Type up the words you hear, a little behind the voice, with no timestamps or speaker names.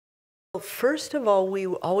Well, first of all, we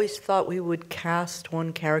always thought we would cast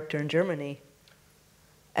one character in Germany.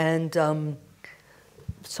 And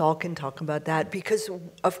Saul can talk about that because,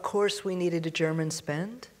 of course, we needed a German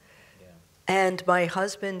spend. Yeah. And my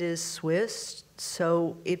husband is Swiss,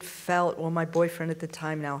 so it felt, well, my boyfriend at the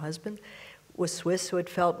time, now husband, was Swiss, so it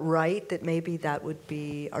felt right that maybe that would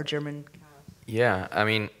be our German cast. Yeah, I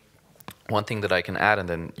mean, one thing that I can add, and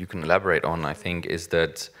then you can elaborate on, I think, is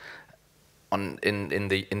that in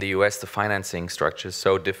the US, the financing structure is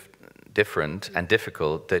so different and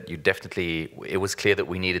difficult that it was clear that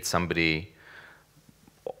we needed somebody,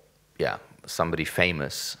 somebody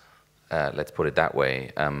famous, let's put it that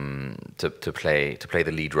way, to play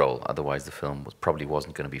the lead role. Otherwise, the film probably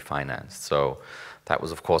wasn't going to be financed. So that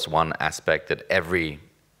was, of course, one aspect that every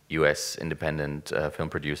US independent film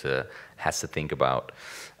producer has to think about.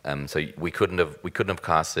 So we couldn't have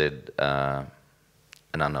casted an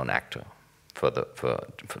unknown actor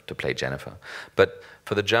to play Jennifer. But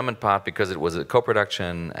for the German part, because it was a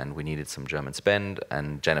co-production and we needed some German spend,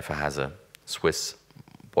 and Jennifer has a Swiss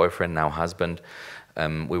boyfriend, now husband,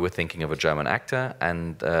 we were thinking of a German actor,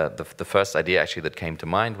 and the first idea actually that came to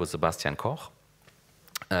mind was Sebastian Koch,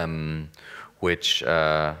 which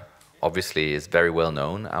obviously is very well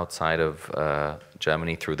known outside of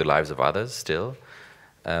Germany through The Lives of Others still.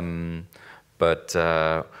 But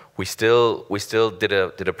we still did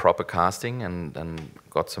a proper casting and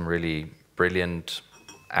got some really brilliant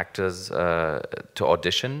actors to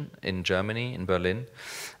audition in Germany, in Berlin.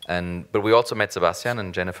 But we also met Sebastian,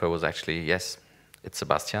 and Jennifer was actually, yes, it's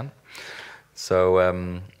Sebastian. So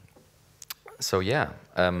yeah,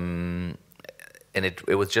 and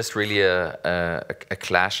it was just really a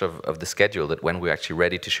clash of the schedule, that when we were actually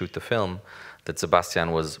ready to shoot the film, that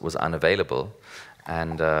Sebastian was unavailable,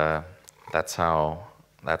 and that's how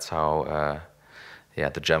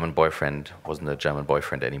the German boyfriend wasn't a German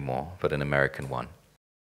boyfriend anymore, but an American one.